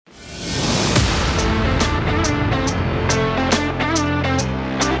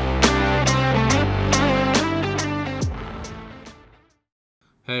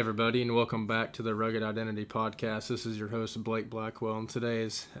everybody, and welcome back to the Rugged Identity Podcast. This is your host, Blake Blackwell, and today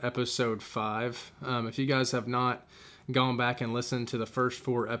is episode 5. If you guys have not gone back and listened to the first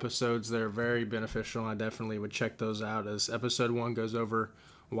 4 episodes, they're very beneficial. I definitely would check those out, as episode 1 goes over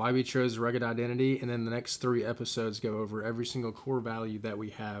why we chose Rugged Identity, and then the next 3 episodes go over every single core value that we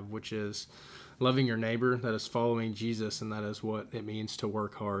have, which is loving your neighbor, that is following Jesus, and that is what it means to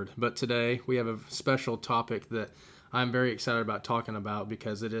work hard. But today we have a special topic that I'm very excited about talking about,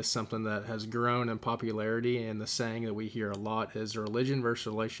 because it is something that has grown in popularity, and the saying that we hear a lot is religion versus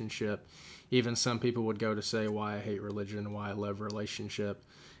relationship. Even some people would go to say why I hate religion, why I love relationship.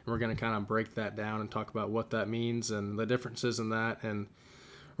 And we're going to kind of break that down and talk about what that means and the differences in that, and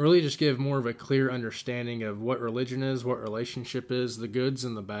really just give more of a clear understanding of what religion is, what relationship is, the goods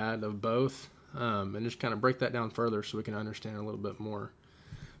and the bad of both, and just kind of break that down further so we can understand a little bit more.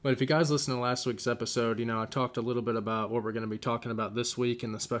 But if you guys listened to last week's episode, I talked a little bit about what we're going to be talking about this week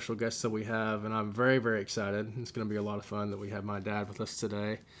and the special guests that we have, and I'm very, very excited. It's going to be a lot of fun that we have my dad with us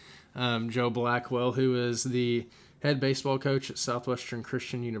today, Joe Blackwell, who is the head baseball coach at Southwestern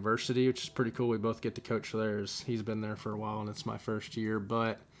Christian University, which is pretty cool. We both get to coach there, as he's been there for a while, and it's my first year.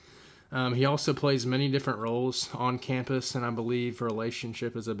 But he also plays many different roles on campus, and I believe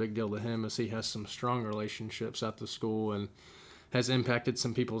relationship is a big deal to him, as he has some strong relationships at the school and has impacted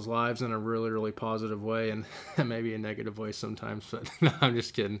some people's lives in a really, really positive way, and maybe a negative way sometimes. But no, I'm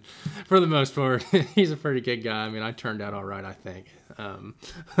just kidding. For the most part, he's a pretty good guy. I mean, I turned out all right, I think. So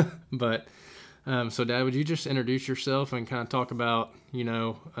Dad, would you just introduce yourself and kind of talk about,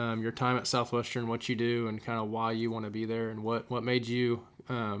 your time at Southwestern, what you do, and kind of why you want to be there, and what made you,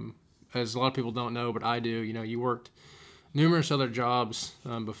 as a lot of people don't know, but I do, you worked numerous other jobs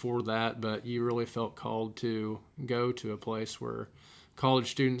before that, but you really felt called to go to a place where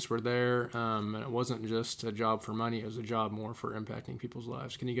college students were there, and it wasn't just a job for money, it was a job more for impacting people's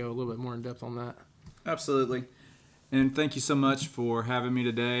lives. Can you go a little bit more in depth on that? Absolutely. And thank you so much for having me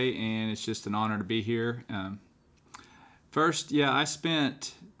today, and it's just an honor to be here. First, I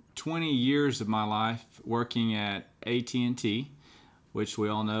spent 20 years of my life working at AT&T, which we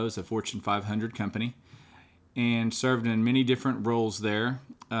all know is a Fortune 500 company, and served in many different roles there.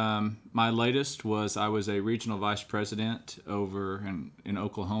 My latest was I was a regional vice president over in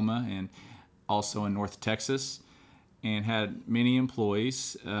Oklahoma and also in North Texas, and had many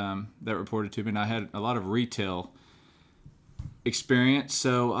employees that reported to me, and I had a lot of retail experience.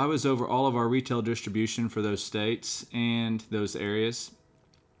 So I was over all of our retail distribution for those states and those areas,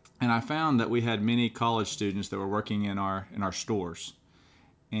 and I found that we had many college students that were working in our stores.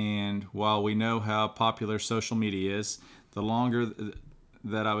 And while we know how popular social media is, the longer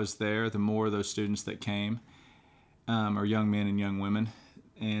that I was there, the more those students that came are young men and young women.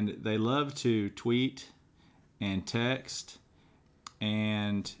 And they love to tweet and text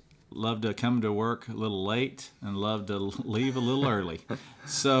and love to come to work a little late and love to leave a little early.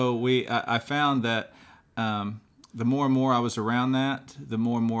 So I found that the more and more I was around that, the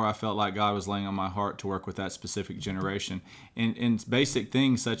more and more I felt like God was laying on my heart to work with that specific generation. And basic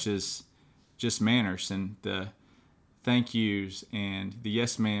things such as just manners and the thank yous and the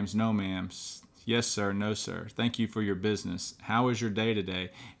yes ma'ams, no ma'ams, yes sir, no sir, thank you for your business, how is your day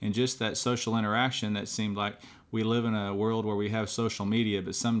today? And just that social interaction that seemed like we live in a world where we have social media,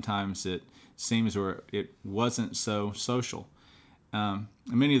 but sometimes it seems where it wasn't so social.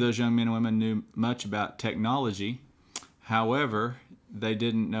 Many of those young men and women knew much about technology. However, they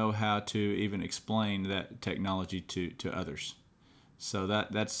didn't know how to even explain that technology to others. So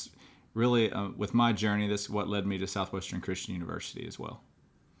that's really, with my journey, that's what led me to Southwestern Christian University as well.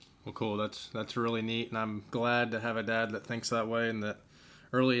 Well, cool. That's really neat, and I'm glad to have a dad that thinks that way, and that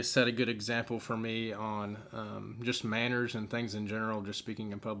really has set a good example for me on just manners and things in general, just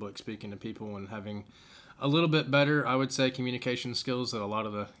speaking in public, speaking to people, and having a little bit better, I would say, communication skills that a lot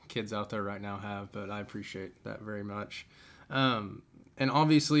of the kids out there right now have, but I appreciate that very much. And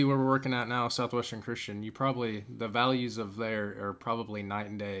obviously where we're working at now, Southwestern Christian, the values of there are probably night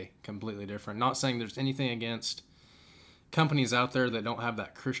and day, completely different. Not saying there's anything against companies out there that don't have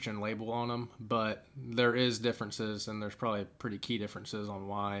that Christian label on them, but there is differences, and there's probably pretty key differences on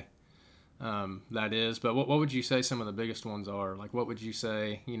why that is. But what would you say some of the biggest ones are? Like, what would you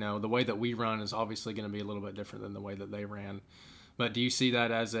say, the way that we run is obviously going to be a little bit different than the way that they ran. But do you see that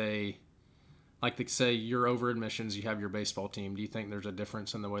as say you're over admissions, you have your baseball team. Do you think there's a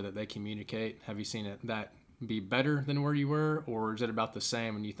difference in the way that they communicate? Have you seen that be better than where you were, or is it about the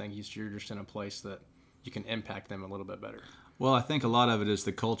same and you think you're just in a place that you can impact them a little bit better? Well, I think a lot of it is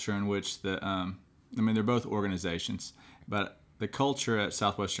the culture in which they're both organizations, but the culture at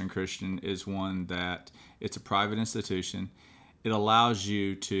Southwestern Christian is one that it's a private institution, it allows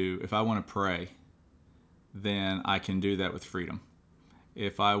you to, if I want to pray, then I can do that with freedom.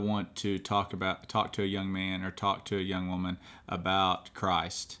 If I want to talk to a young man or talk to a young woman about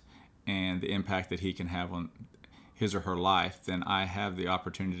Christ and the impact that he can have on his or her life, then I have the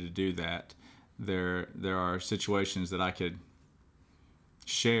opportunity to do that. There are situations that I could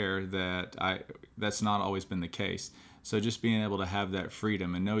share that's not always been the case. So just being able to have that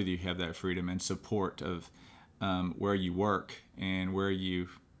freedom and know that you have that freedom and support of where you work and where you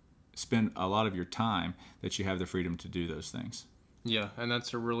spend a lot of your time, that you have the freedom to do those things. Yeah, and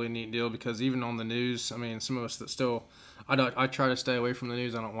that's a really neat deal, because even on the news, I mean, some of us that still, I try to stay away from the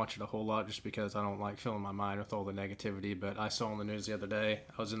news. I don't watch it a whole lot just because I don't like filling my mind with all the negativity. But I saw on the news the other day,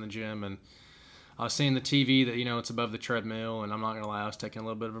 I was in the gym and I was seeing the TV that, it's above the treadmill, and I'm not going to lie, I was taking a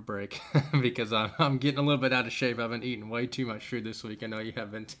little bit of a break because I'm getting a little bit out of shape. I've been eating way too much food this week. I know you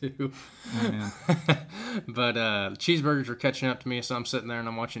have been too. But cheeseburgers were catching up to me, so I'm sitting there and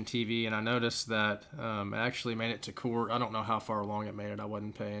I'm watching TV, and I noticed that it actually made it to court. I don't know how far along it made it. I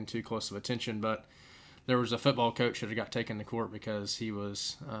wasn't paying too close of attention, but there was a football coach that had got taken to court because he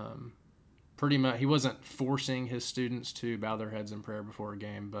was pretty much, he wasn't forcing his students to bow their heads in prayer before a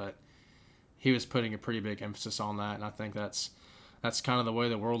game, but he was putting a pretty big emphasis on that, and I think that's kind of the way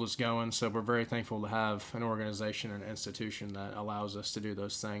the world is going. So we're very thankful to have an organization and an institution that allows us to do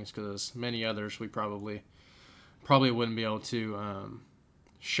those things, because many others we probably wouldn't be able to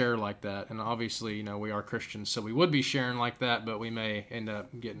share like that. And obviously, we are Christians, so we would be sharing like that, but we may end up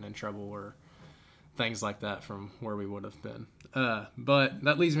getting in trouble or things like that from where we would have been. But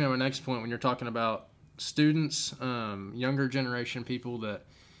that leads me to my next point. When you're talking about students, younger generation people that,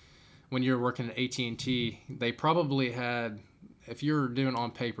 when you were working at AT&T, they probably had, if you're doing on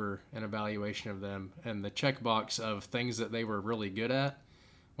paper an evaluation of them and the checkbox of things that they were really good at,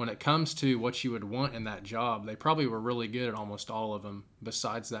 when it comes to what you would want in that job, they probably were really good at almost all of them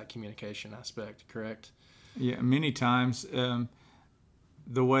besides that communication aspect, correct? Yeah, many times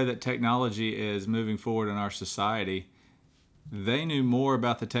the way that technology is moving forward in our society, they knew more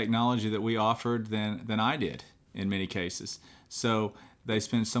about the technology that we offered than I did in many cases. So they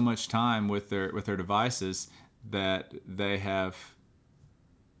spend so much time with their devices that they have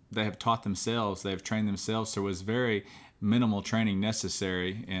taught themselves, they've trained themselves. There was very minimal training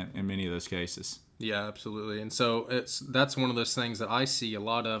necessary in many of those cases. Yeah, absolutely. And so that's one of those things that I see a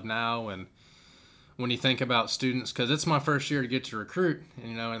lot of now. And when you think about students, because it's my first year to get to recruit,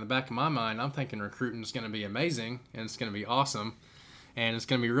 and in the back of my mind, I'm thinking recruiting is going to be amazing and it's going to be awesome. And it's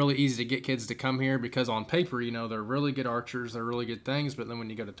going to be really easy to get kids to come here because on paper, they're really good archers, they're really good things. But then when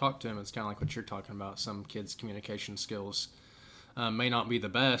you go to talk to them, it's kind of like what you're talking about. Some kids' communication skills may not be the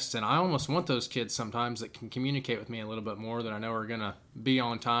best. And I almost want those kids sometimes that can communicate with me a little bit more, that I know are going to be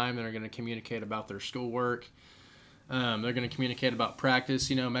on time and are going to communicate about their schoolwork. They're going to communicate about practice,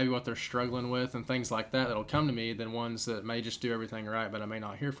 maybe what they're struggling with and things like that. That'll come to me than ones that may just do everything right, but I may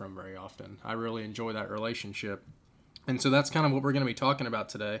not hear from very often. I really enjoy that relationship. And so that's kind of what we're going to be talking about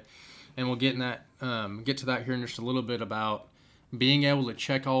today. And we'll get to that here in just a little bit, about being able to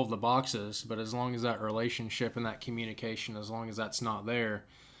check all of the boxes, but as long as that relationship and that communication, as long as that's not there,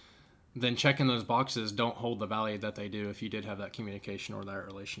 then checking those boxes don't hold the value that they do if you did have that communication or that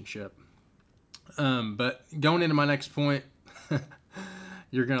relationship. But going into my next point,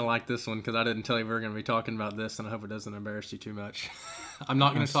 you're going to like this one because I didn't tell you we were going to be talking about this, and I hope it doesn't embarrass you too much. I'm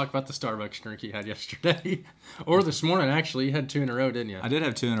not going to talk about the Starbucks drink you had yesterday or this morning. Actually, you had 2 in a row, didn't you? I did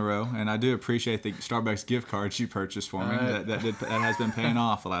have 2 in a row, and I do appreciate the Starbucks gift cards you purchased for me. That has been paying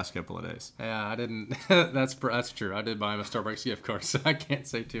off the last couple of days. Yeah, I didn't. That's true. I did buy him a Starbucks gift card, so I can't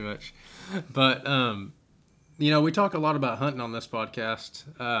say too much. But we talk a lot about hunting on this podcast,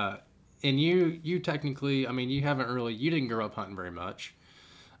 and you technically, you didn't grow up hunting very much.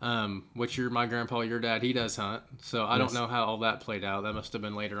 Which my grandpa, your dad, he does hunt. So I don't know how all that played out. That must have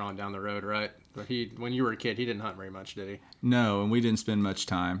been later on down the road, right? But when you were a kid, he didn't hunt very much, did he? No, and we didn't spend much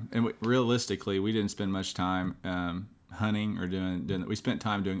time. And realistically, we didn't spend much time hunting or doing. We spent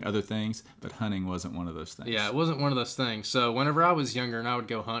time doing other things, but hunting wasn't one of those things. Yeah, it wasn't one of those things. So whenever I was younger and I would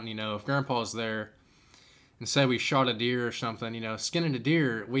go hunting, if Grandpa was there and say we shot a deer or something, skinning a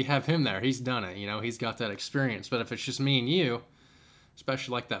deer, we have him there. He's done it. He's got that experience. But if it's just me and you,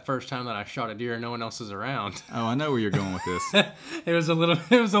 especially like that first time that I shot a deer and no one else is around. Oh, I know where you're going with this. It was a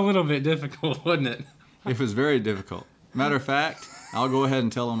little bit difficult, wasn't it? It was very difficult. Matter of fact, I'll go ahead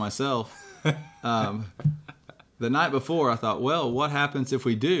and tell on myself. The night before, I thought, well, what happens if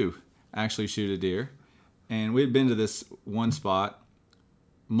we do actually shoot a deer? And we'd been to this one spot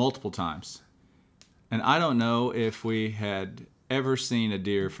multiple times. And I don't know if we had ever seen a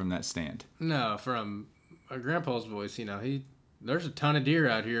deer from that stand. No, from Grandpa's voice, there's a ton of deer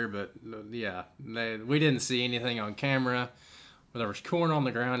out here, but yeah, we didn't see anything on camera. There was corn on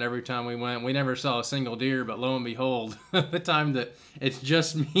the ground every time we went. We never saw a single deer, but lo and behold, the time that it's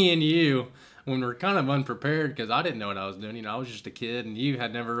just me and you, when we're kind of unprepared, because I didn't know what I was doing. You know, I was just a kid, and you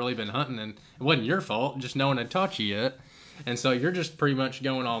had never really been hunting, and it wasn't your fault. Just no one had taught you yet. And so you're just pretty much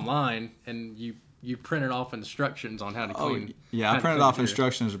going online, and you printed off instructions on how to clean. Yeah, I printed off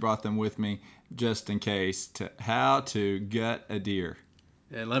instructions, brought them with me just in case, to how to gut a deer.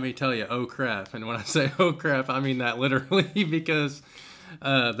 And let me tell you, oh crap. And when I say oh crap, I mean that literally, because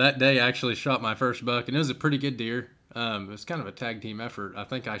that day I actually shot my first buck, and it was a pretty good deer. It was kind of a tag team effort. I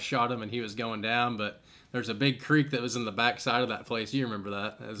think I shot him and he was going down, but there's a big creek that was in the back side of that place. You remember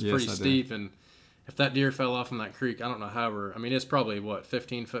that. It was pretty steep, and if that deer fell off in that creek, I don't know how it's probably,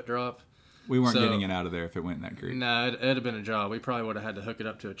 15-foot drop? We weren't getting it out of there if it went in that creek. No, it'd have been a job. We probably would have had to hook it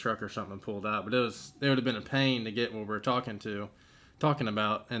up to a truck or something and pull it out, but it would have been a pain to get what we're talking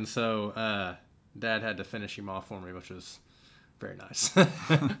about, and so Dad had to finish him off for me, which was very nice.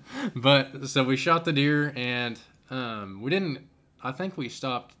 But so we shot the deer, and I think we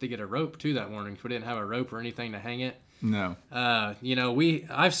stopped to get a rope too that morning, because we didn't have a rope or anything to hang it. No.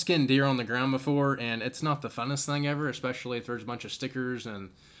 I've skinned deer on the ground before, and it's not the funnest thing ever, especially if there's a bunch of stickers and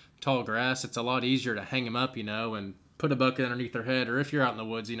tall grass. It's a lot easier to hang them up, and put a bucket underneath their head, or if you're out in the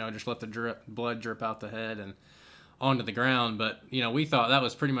woods, just let the blood drip out the head and onto the ground. But we thought that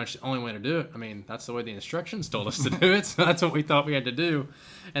was pretty much the only way to do it. I mean, that's the way the instructions told us to do it, so that's what we thought we had to do.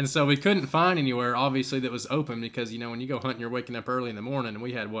 And so we couldn't find anywhere obviously that was open, because when you go hunting, you're waking up early in the morning, and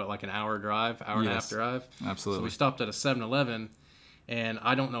we had like an hour and a half drive. Absolutely. So we stopped at a 7-Eleven, and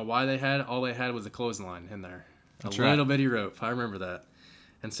I don't know why all they had was a clothesline in there. That's little bitty rope. I remember that.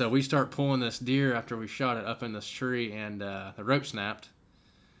 And so we start pulling this deer after we shot it up in this tree, and the rope snapped.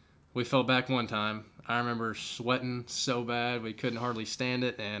 We fell back one time. I remember sweating so bad we couldn't hardly stand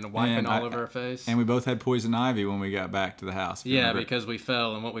it, and wiping all over our face. And we both had poison ivy when we got back to the house. Yeah, because we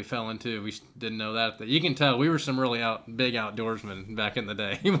fell, and what we fell into, we didn't know that. You can tell we were some really big outdoorsmen back in the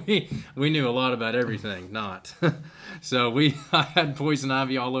day. we knew a lot about everything, not. So I had poison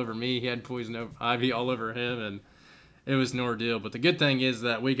ivy all over me. He had poison ivy all over him, and it was an ordeal. But the good thing is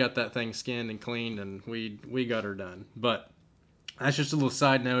that we got that thing skinned and cleaned, and we got her done. But that's just a little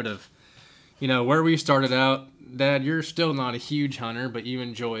side note of, where we started out. Dad, you're still not a huge hunter, but you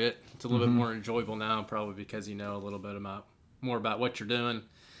enjoy it. It's a little bit more enjoyable now, probably because you know a little bit more about what you're doing,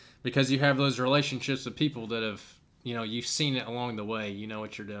 because you have those relationships with people that have, you've seen it along the way. You know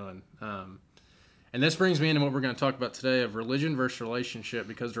what you're doing. And this brings me into what we're going to talk about today, of religion versus relationship,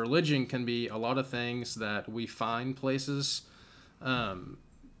 because religion can be a lot of things that we find places, and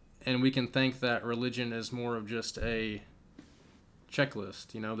we can think that religion is more of just a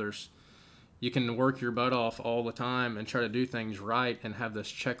checklist. You can work your butt off all the time and try to do things right and have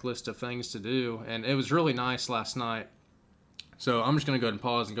this checklist of things to do. And it was really nice last night. So I'm just going to go ahead and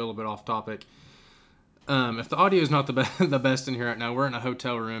pause and go a little bit off topic. If the audio is not the best in here right now, we're in a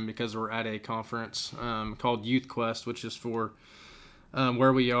hotel room because we're at a conference called Youth Quest, which is for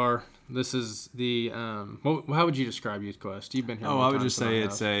where we are. This is the how would you describe Youth Quest? You've been here. I would just say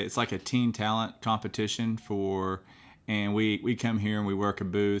it's like a teen talent competition and we come here and we work a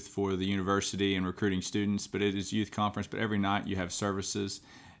booth for the university and recruiting students. But it is youth conference. But every night you have services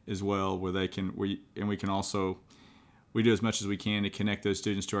as well where we can also. We do as much as we can to connect those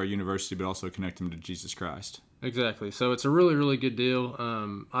students to our university, but also connect them to Jesus Christ. Exactly. So it's a really, really good deal.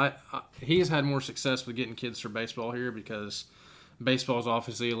 He's had more success with getting kids for baseball here, because baseball is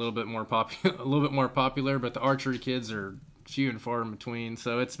obviously a little bit more popular, but the archery kids are few and far in between.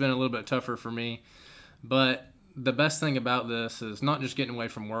 So it's been a little bit tougher for me. But the best thing about this is not just getting away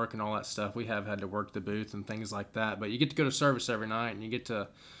from work and all that stuff. We have had to work the booth and things like that, but you get to go to service every night, and you get to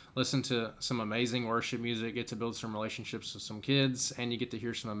listen to some amazing worship music, get to build some relationships with some kids, and you get to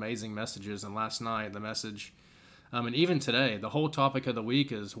hear some amazing messages. And last night, the message, and even today, the whole topic of the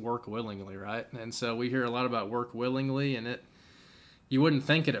week is work willingly, right? And so we hear a lot about work willingly, and you wouldn't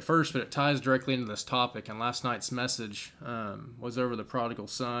think it at first, but it ties directly into this topic. And last night's message was over the prodigal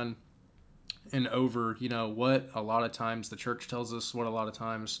son, and over, what a lot of times the church tells us, what a lot of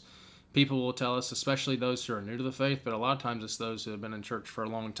times people will tell us, especially those who are new to the faith, but a lot of times it's those who have been in church for a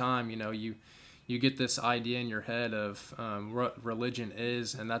long time. You get this idea in your head of what religion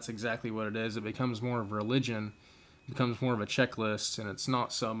is, and that's exactly what it is. It becomes more of religion, becomes more of a checklist, and it's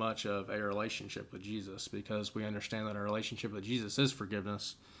not so much of a relationship with Jesus, because we understand that our relationship with Jesus is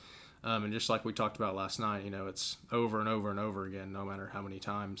forgiveness. And just like we talked about last night, it's over and over and over again, no matter how many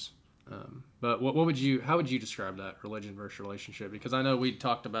times. But how would you describe that, religion versus relationship? Because I know we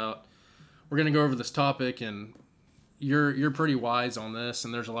talked about, we're going to go over this topic, and you're pretty wise on this,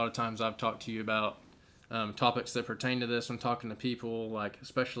 and there's a lot of times I've talked to you about topics that pertain to this when talking to people, like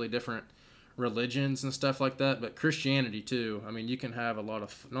especially different religions and stuff like that, but Christianity too. I mean, you can have a lot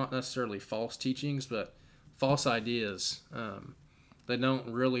of not necessarily false teachings, but false ideas that don't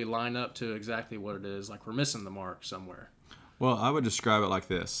really line up to exactly what it is. Like we're missing the mark somewhere. Well, I would describe it like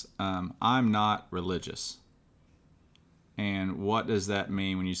this. I'm not religious. And what does that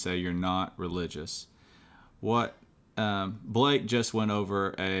mean when you say you're not religious? What Blake just went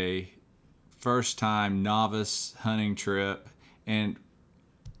over a first-time novice hunting trip, and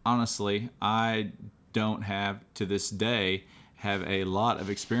honestly, I don't have, to this day, have a lot of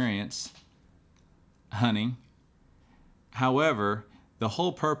experience hunting. However, the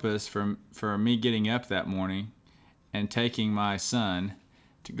whole purpose for me getting up that morning and taking my son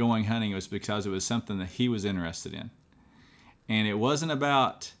to going hunting was because it was something that he was interested in. And it wasn't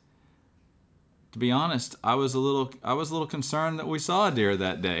about, to be honest, I was a little concerned that we saw a deer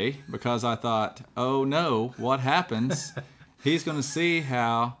that day, because I thought, oh no, what happens? He's going to see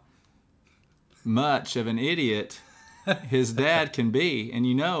how much of an idiot his dad can be. And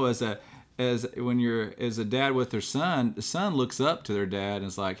as a dad with their son, the son looks up to their dad and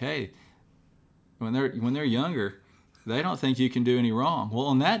is like, hey, when they're younger, they don't think you can do any wrong. Well,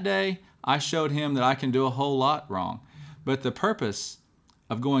 on that day, I showed him that I can do a whole lot wrong. But the purpose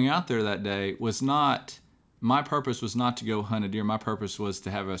of going out there that day was not, my purpose was not to go hunt a deer. My purpose was to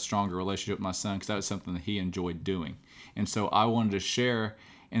have a stronger relationship with my son, because that was something that he enjoyed doing. And so I wanted to share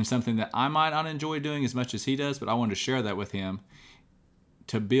in something that I might not enjoy doing as much as he does, but I wanted to share that with him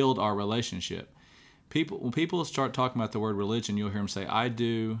to build our relationship. When people start talking about the word religion, you'll hear them say, I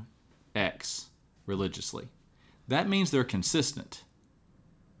do X religiously. That means they're consistent.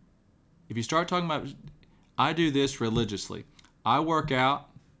 If you start talking about, I do this religiously, I work out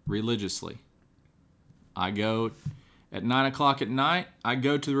religiously, I go at 9 o'clock at night, I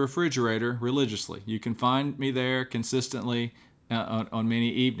go to the refrigerator religiously. You can find me there consistently on many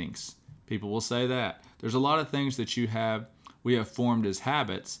evenings. People will say that. There's a lot of things that we have formed as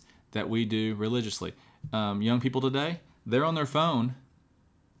habits that we do religiously. Young people today, they're on their phone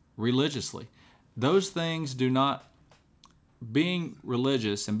religiously. Those things do not, being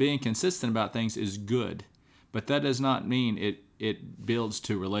religious and being consistent about things is good, but that does not mean it builds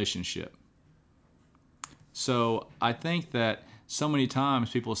to relationship. So I think that so many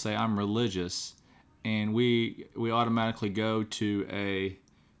times people say, I'm religious, and we automatically go to a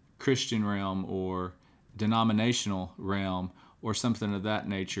Christian realm or denominational realm or something of that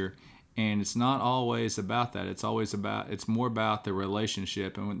nature. And it's not always about that. It's more about the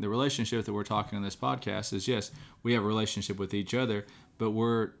relationship. And the relationship that we're talking in this podcast is, yes, we have a relationship with each other, but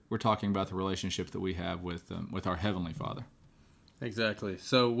we're talking about the relationship that we have with our Heavenly Father. Exactly.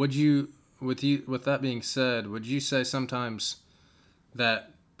 So with that being said, would you say sometimes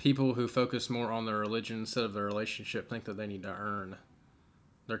that people who focus more on their religion instead of their relationship think that they need to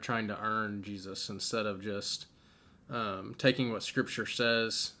they're trying to earn Jesus instead of just taking what Scripture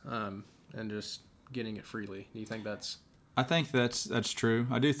says and just getting it freely? Do you think that's? I think that's true.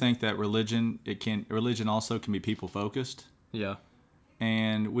 I do think that religion also can be people focused. Yeah.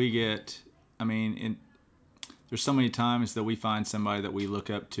 And there's so many times that we find somebody that we look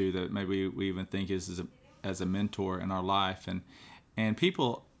up to that maybe we even think is as a mentor in our life, and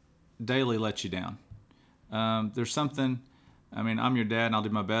people daily let you down. There's something. I'm your dad, and I'll do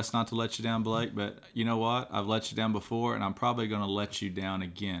my best not to let you down, Blake, but you know what? I've let you down before, and I'm probably going to let you down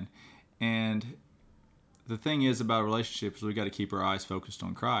again. And the thing is about relationships, we got to keep our eyes focused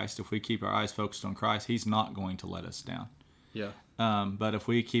on Christ. If we keep our eyes focused on Christ, He's not going to let us down. Yeah. But if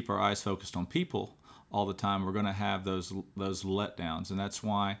we keep our eyes focused on people all the time, we're going to have those letdowns, and that's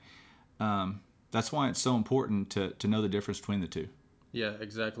why it's so important to know the difference between the two. Yeah,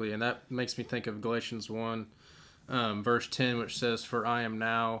 exactly. And that makes me think of Galatians 1. Verse 10, which says, for I am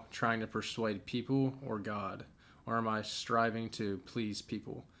now trying to persuade people or God, or am I striving to please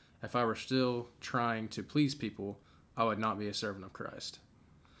people? If I were still trying to please people, I would not be a servant of Christ.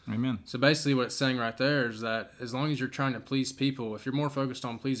 Amen. So basically what it's saying right there is that as long as you're trying to please people, if you're more focused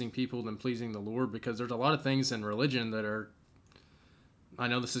on pleasing people than pleasing the Lord, because there's a lot of things in religion that are, I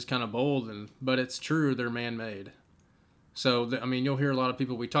know this is kind of bold, but it's true, they're man-made. So, you'll hear a lot of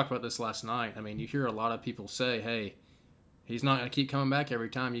people, we talked about this last night, you hear a lot of people say, hey, He's not going to keep coming back every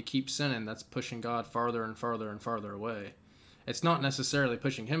time you keep sinning. That's pushing God farther and farther and farther away. It's not necessarily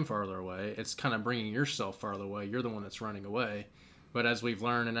pushing Him farther away. It's kind of bringing yourself farther away. You're the one that's running away. But as we've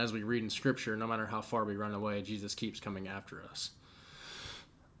learned and as we read in Scripture, no matter how far we run away, Jesus keeps coming after us.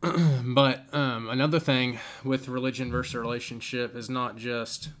 But another thing with religion versus relationship is not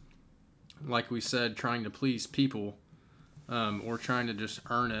just, like we said, trying to please people. or trying to just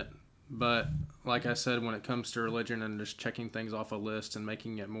earn it. But like I said, when it comes to religion and just checking things off a list and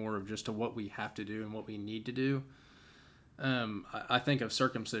making it more of just what we have to do and what we need to do, I think of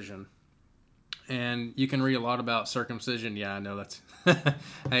circumcision. And you can read a lot about circumcision. Yeah, I know that's.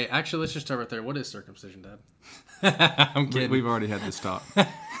 Hey, actually, let's just start right there. What is circumcision, Dad? I'm kidding. We've already had this talk.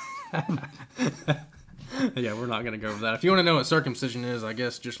 Yeah, we're not going to go over that. If you want to know what circumcision is, I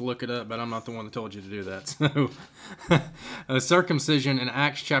guess just look it up, but I'm not the one that told you to do that. So, circumcision in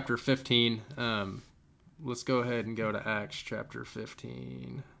Acts chapter 15. Let's go ahead and go to Acts chapter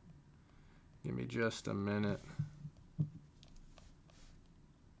 15. Give me just a minute.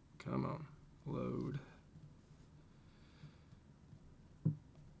 Come on, load.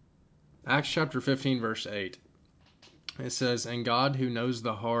 Acts chapter 15, verse 8. It says, "And God, who knows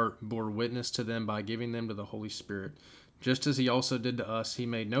the heart, bore witness to them by giving them to the Holy Spirit. Just as he also did to us, he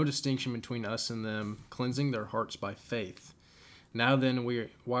made no distinction between us and them, cleansing their hearts by faith. Now then,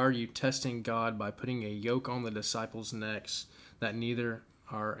 why are you testing God by putting a yoke on the disciples' necks that neither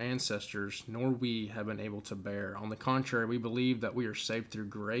our ancestors nor we have been able to bear? On the contrary, we believe that we are saved through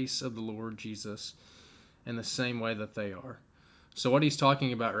grace of the Lord Jesus in the same way that they are." So what he's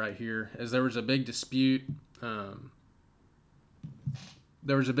talking about right here is there was a big dispute.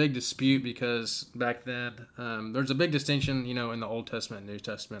 There was a big dispute because back then there's a big distinction, in the Old Testament and New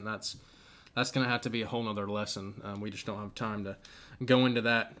Testament. That's going to have to be a whole nother lesson. We just don't have time to go into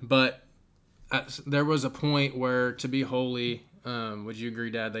that. But there was a point where to be holy, would you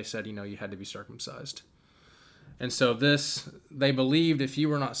agree, Dad? They said, you had to be circumcised. And so they believed if you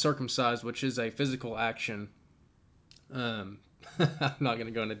were not circumcised, which is a physical action, I'm not going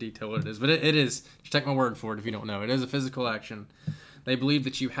to go into detail what it is, but it is, just take my word for it if you don't know. It is a physical action. They believed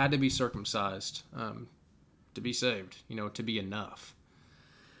that you had to be circumcised to be saved, to be enough.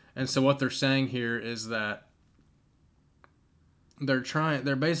 And so what they're saying here is that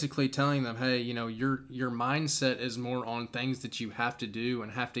they're basically telling them, hey, your mindset is more on things that you have to do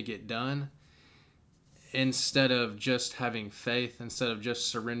and have to get done instead of just having faith, instead of just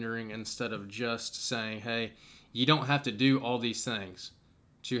surrendering, instead of just saying, hey, you don't have to do all these things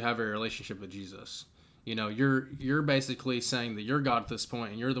to have a relationship with Jesus. You're basically saying that you're God at this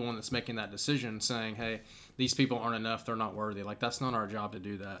point, and you're the one that's making that decision, saying, hey, these people aren't enough, they're not worthy. Like, that's not our job to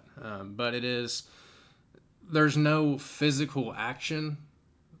do that. But there's no physical action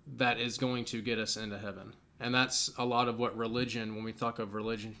that is going to get us into heaven. And that's a lot of what religion, when we talk of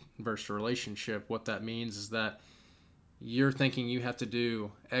religion versus relationship, what that means is that you're thinking you have to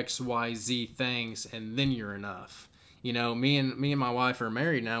do X, Y, Z things, and then you're enough. Me and my wife are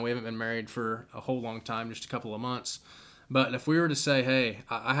married now. We haven't been married for a whole long time, just a couple of months. But if we were to say, hey,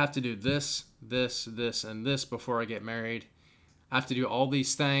 I have to do this, this, this, and this before I get married, I have to do all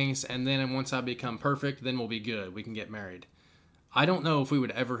these things, and then once I become perfect, then we'll be good. We can get married. I don't know if we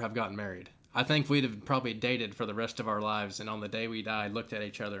would ever have gotten married. I think we'd have probably dated for the rest of our lives, and on the day we died, looked at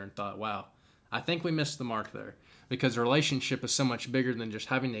each other and thought, wow, I think we missed the mark there. Because a relationship is so much bigger than just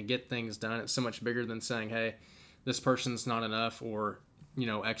having to get things done. It's so much bigger than saying, hey, this person's not enough, or,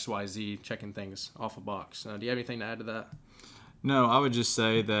 X, Y, Z, checking things off a box. Do you have anything to add to that? No, I would just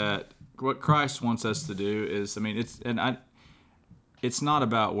say that what Christ wants us to do is, it's not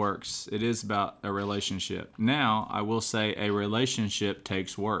about works. It is about a relationship. Now, I will say a relationship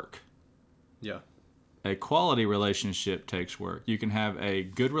takes work. Yeah. A quality relationship takes work. You can have a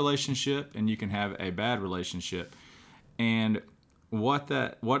good relationship and you can have a bad relationship. And what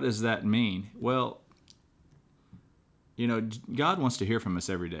does that mean? Well, God wants to hear from us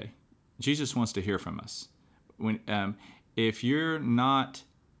every day. Jesus wants to hear from us. If you're not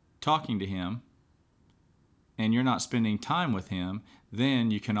talking to him and you're not spending time with him, then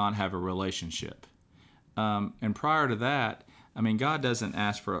you cannot have a relationship. And prior to that, God doesn't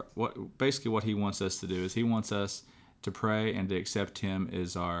ask for what he wants us to do is he wants us to pray and to accept him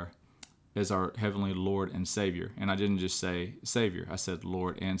as our heavenly Lord and Savior. And I didn't just say Savior, I said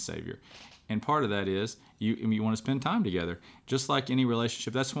Lord and Savior. And part of that is you want to spend time together, just like any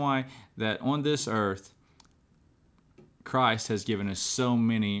relationship. That's why that on this earth, Christ has given us so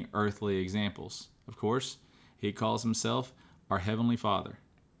many earthly examples. Of course, he calls himself our Heavenly Father.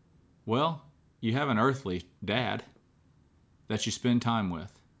 Well, you have an earthly dad that you spend time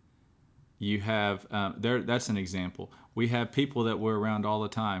with. You have, that's an example. We have people that we're around all the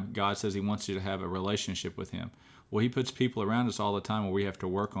time. God says he wants you to have a relationship with him. Well, he puts people around us all the time where we have to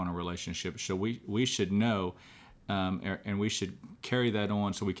work on a relationship. So we should know, and we should carry that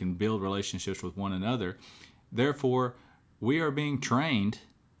on so we can build relationships with one another. Therefore, we are being trained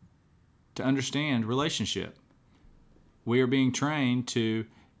to understand relationship. We are being trained to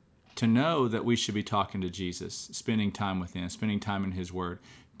to know that we should be talking to Jesus, spending time with Him, spending time in His Word,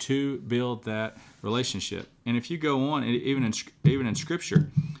 to build that relationship. And if you go on, even in Scripture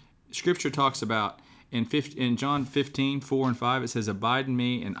talks about, in John 15, 4 and 5, it says, abide in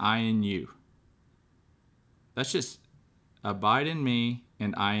me and I in you. That's just, abide in me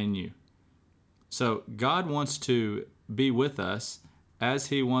and I in you. So God wants to be with us as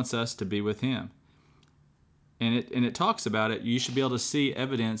He wants us to be with Him. And it talks about it. You should be able to see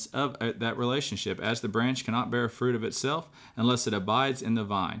evidence of that relationship. As the branch cannot bear fruit of itself unless it abides in the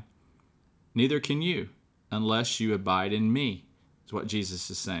vine, neither can you unless you abide in me, is what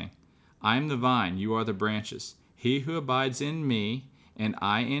Jesus is saying. I am the vine, you are the branches. He who abides in me and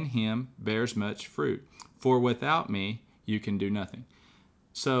I in him bears much fruit. For without me you can do nothing.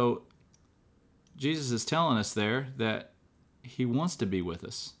 So Jesus is telling us there that He wants to be with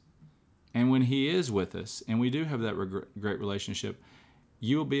us. And when He is with us, and we do have that great relationship,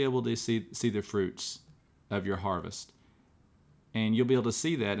 you will be able to see the fruits of your harvest. And you'll be able to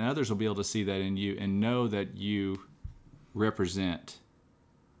see that, and others will be able to see that in you and know that you represent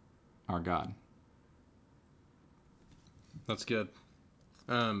our God. That's good.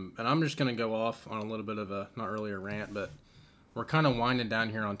 And I'm just going to go off on a little bit of a, not really a rant, but we're kind of winding down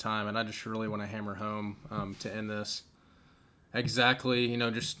here on time, and I just really want to hammer home to end this. Exactly,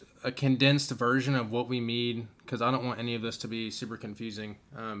 just a condensed version of what we mean, because I don't want any of this to be super confusing,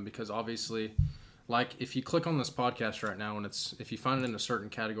 because obviously, like if you click on this podcast right now, and if you find it in a certain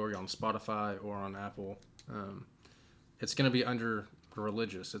category on Spotify or on Apple, it's going to be under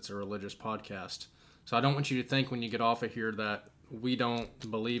religious. It's a religious podcast. So I don't want you to think when you get off of here that we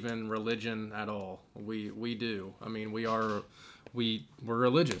don't believe in religion at all. We do. I mean, we're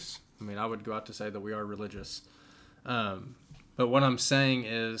religious. I mean, I would go out to say that we are religious. But what I'm saying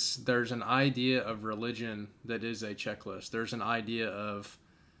is there's an idea of religion that is a checklist. There's an idea of,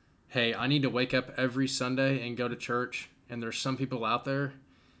 hey, I need to wake up every Sunday and go to church. And there's some people out there,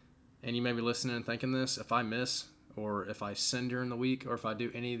 and you may be listening and thinking this, if I miss or if I sin during the week or if I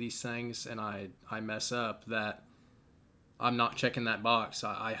do any of these things and I mess up, that I'm not checking that box.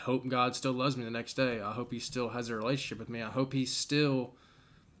 I hope God still loves me the next day. I hope He still has a relationship with me. I hope He's still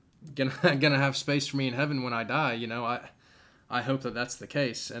gonna have space for me in heaven when I die. I hope that that's the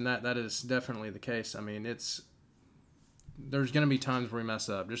case, and that is definitely the case. I mean, there's gonna be times where we mess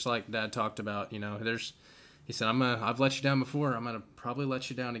up, just like Dad talked about. He said, I've let you down before. I'm gonna probably let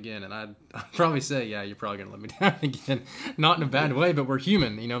you down again, and I'd probably say, yeah, you're probably gonna let me down again. Not in a bad way, but we're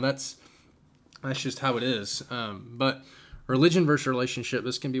human. That's just how it is. But religion versus relationship,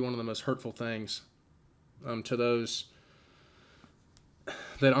 this can be one of the most hurtful things to those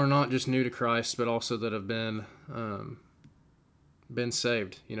that are not just new to Christ, but also that have been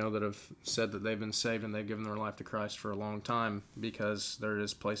saved, that have said that they've been saved and they've given their life to Christ for a long time, because there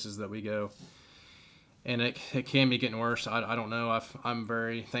is places that we go and it can be getting worse. I don't know. I'm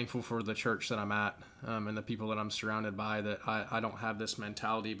very thankful for the church that I'm at and the people that I'm surrounded by, that I don't have this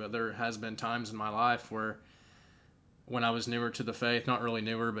mentality, but there has been times in my life where when I was newer to the faith, not really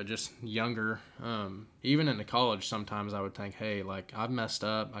newer, but just younger, even into college, sometimes I would think, hey, like, I've messed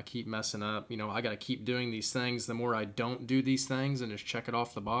up. I keep messing up. I got to keep doing these things. The more I don't do these things and just check it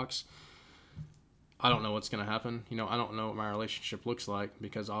off the box, I don't know what's going to happen. I don't know what my relationship looks like,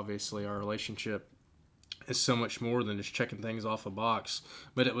 because obviously our relationship is so much more than just checking things off a box.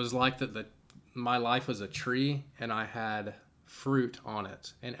 But it was like that my life was a tree and I had fruit on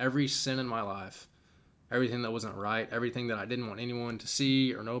it. And every sin in my life, everything that wasn't right, everything that I didn't want anyone to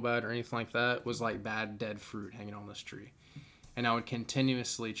see or know about or anything like that, was like bad, dead fruit hanging on this tree. And I would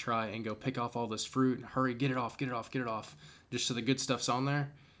continuously try and go pick off all this fruit and hurry, get it off, just so the good stuff's on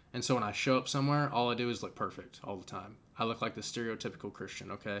there. And so when I show up somewhere, all I do is look perfect all the time. I look like the stereotypical Christian,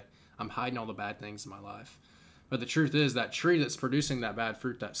 okay? I'm hiding all the bad things in my life. But the truth is, that tree that's producing that bad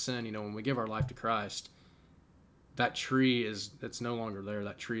fruit, that sin, when we give our life to Christ, that tree it's no longer there.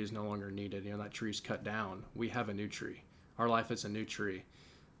 That tree is no longer needed. That tree's cut down. We have a new tree. Our life is a new tree.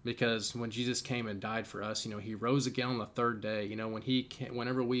 Because when Jesus came and died for us, He rose again on the third day.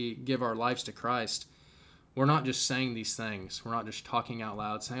 Whenever we give our lives to Christ, we're not just saying these things. We're not just talking out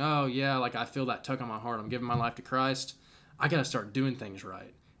loud saying, oh yeah, like I feel that tug on my heart. I'm giving my life to Christ. I got to start doing things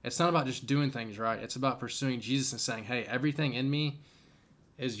right. It's not about just doing things right. It's about pursuing Jesus and saying, hey, everything in me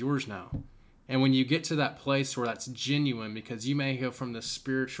is yours now. And when you get to that place where that's genuine, because you may go from the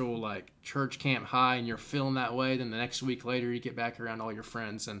spiritual, like, church camp high and you're feeling that way, then the next week later you get back around all your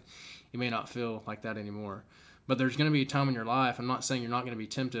friends and you may not feel like that anymore. But there's going to be a time in your life, I'm not saying you're not going to be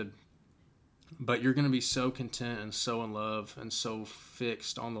tempted, but you're going to be so content and so in love and so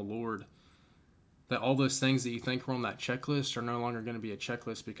fixed on the Lord That all those things that you think were on that checklist are no longer going to be a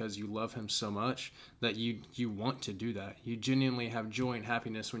checklist because you love him so much that you want to do that. You genuinely have joy and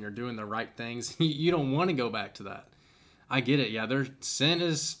happiness when you're doing the right things. You don't want to go back to that. I get it. Yeah, sin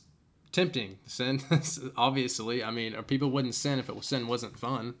is tempting. Sin, obviously. I mean, people wouldn't sin if sin wasn't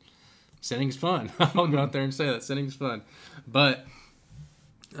fun. Sinning's fun. I'll go out there and say that. Sinning's fun. But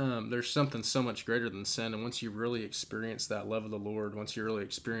there's something so much greater than sin. And once you really experience that love of the Lord, once you really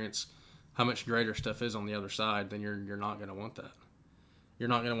experience how much greater stuff is on the other side, then you're not going to want that. You're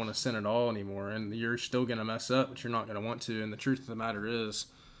not going to want to sin at all anymore, and you're still going to mess up, but you're not going to want to. And the truth of the matter is,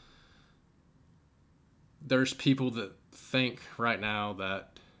 there's people that think right now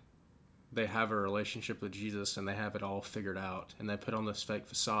that they have a relationship with Jesus and they have it all figured out, and they put on this fake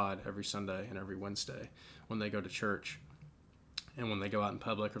facade every Sunday and every Wednesday when they go to church and when they go out in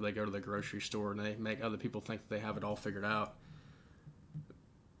public or they go to the grocery store, and they make other people think that they have it all figured out.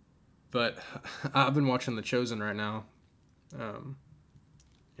 But I've been watching The Chosen right now, and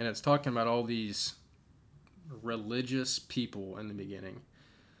it's talking about all these religious people in the beginning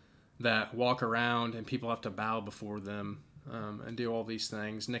that walk around and people have to bow before them and do all these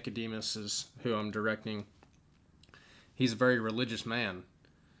things. Nicodemus is who I'm directing. He's a very religious man.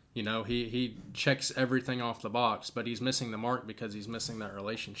 You know, he checks everything off the box, but he's missing the mark because he's missing that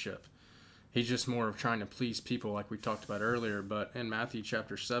relationship. He's just more of trying to please people like we talked about earlier. But in Matthew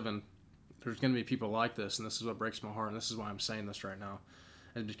chapter 7, there's going to be people like this, and this is what breaks my heart, and this is why I'm saying this right now.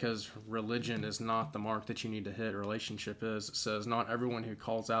 Is because religion is not the mark that you need to hit. Relationship is. It says, not everyone who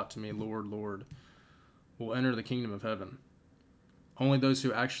calls out to me, Lord, Lord, will enter the kingdom of heaven. Only those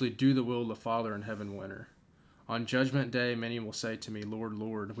who actually do the will of the Father in heaven will enter. On judgment day, many will say to me, Lord,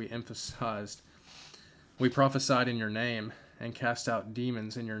 Lord, we prophesied in your name and cast out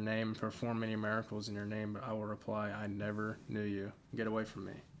demons in your name and performed many miracles in your name. But I will reply, I never knew you. Get away from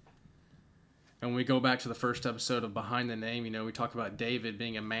me. And when we go back to the first episode of Behind the Name, you know, we talk about David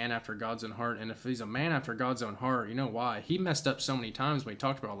being a man after God's own heart. And if he's a man after God's own heart, you know why? He messed up so many times when he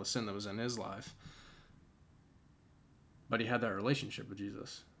talked about all the sin that was in his life. But he had that relationship with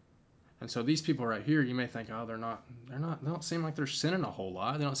Jesus. And so these people right here, you may think, oh, they don't seem like they're sinning a whole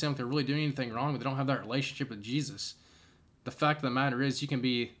lot. They don't seem like they're really doing anything wrong, but they don't have that relationship with Jesus. The fact of the matter is, you can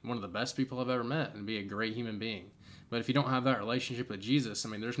be one of the best people I've ever met and be a great human being. But if you don't have that relationship with Jesus, I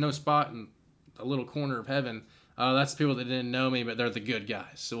mean, there's no spot in a little corner of heaven. That's the people that didn't know me, but they're the good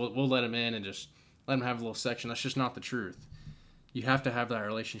guys. So we'll let them in and just let them have a little section. That's just not the truth. You have to have that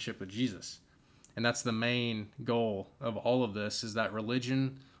relationship with Jesus. And that's the main goal of all of this, is that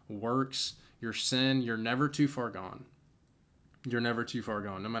religion, works, your sin, you're never too far gone. You're never too far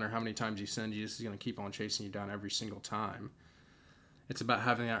gone. No matter how many times you sin, Jesus is going to keep on chasing you down every single time. It's about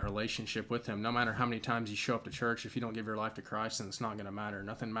having that relationship with him. No matter how many times you show up to church, if you don't give your life to Christ, then it's not going to matter.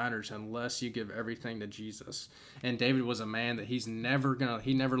 Nothing matters unless you give everything to Jesus. And David was a man that he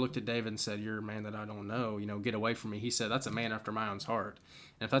never looked at David and said, you're a man that I don't know, get away from me. He said, that's a man after my own heart.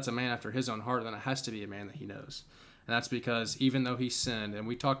 And if that's a man after his own heart, then it has to be a man that he knows. And that's because even though he sinned, and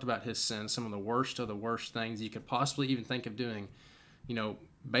we talked about his sin, some of the worst things you could possibly even think of doing,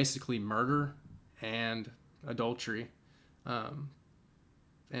 basically murder and adultery,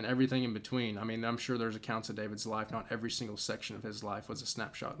 and everything in between. I mean, I'm sure there's accounts of David's life. Not every single section of his life was a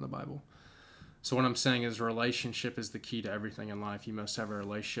snapshot in the Bible. So what I'm saying is relationship is the key to everything in life. You must have a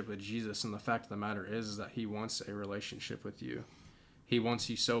relationship with Jesus. And the fact of the matter is that he wants a relationship with you. He wants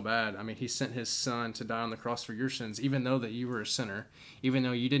you so bad. I mean, he sent his son to die on the cross for your sins, even though that you were a sinner, even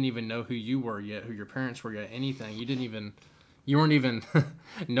though you didn't even know who you were yet, who your parents were yet, anything. You weren't even,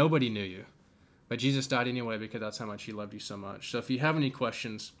 nobody knew you. But Jesus died anyway because that's how much he loved you so much. So if you have any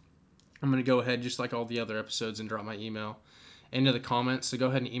questions, I'm going to go ahead, just like all the other episodes, and drop my email into the comments. So go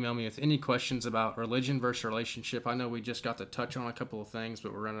ahead and email me with any questions about religion versus relationship. I know we just got to touch on a couple of things,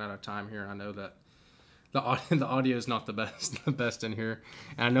 but we're running out of time here. I know that the audio is not the best in here.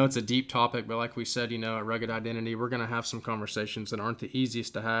 And I know it's a deep topic, but like we said, at Rugged Identity, we're going to have some conversations that aren't the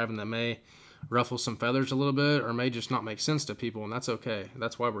easiest to have and that may ruffle some feathers a little bit or may just not make sense to people, and that's okay.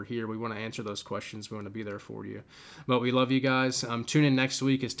 That's why we're here. We want to answer those questions. We want to be there for you. But we love you guys. Tune in next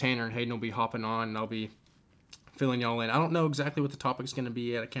week as Tanner and Hayden will be hopping on, and I'll be filling y'all in. I don't know exactly what the topic's going to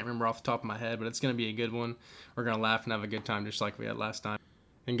be yet. I can't remember off the top of my head, but it's going to be a good one. We're going to laugh and have a good time just like we had last time.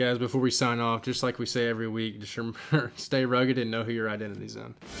 And guys, before we sign off, just like we say every week, just remember, stay rugged and know who your identity's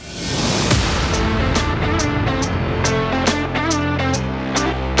in.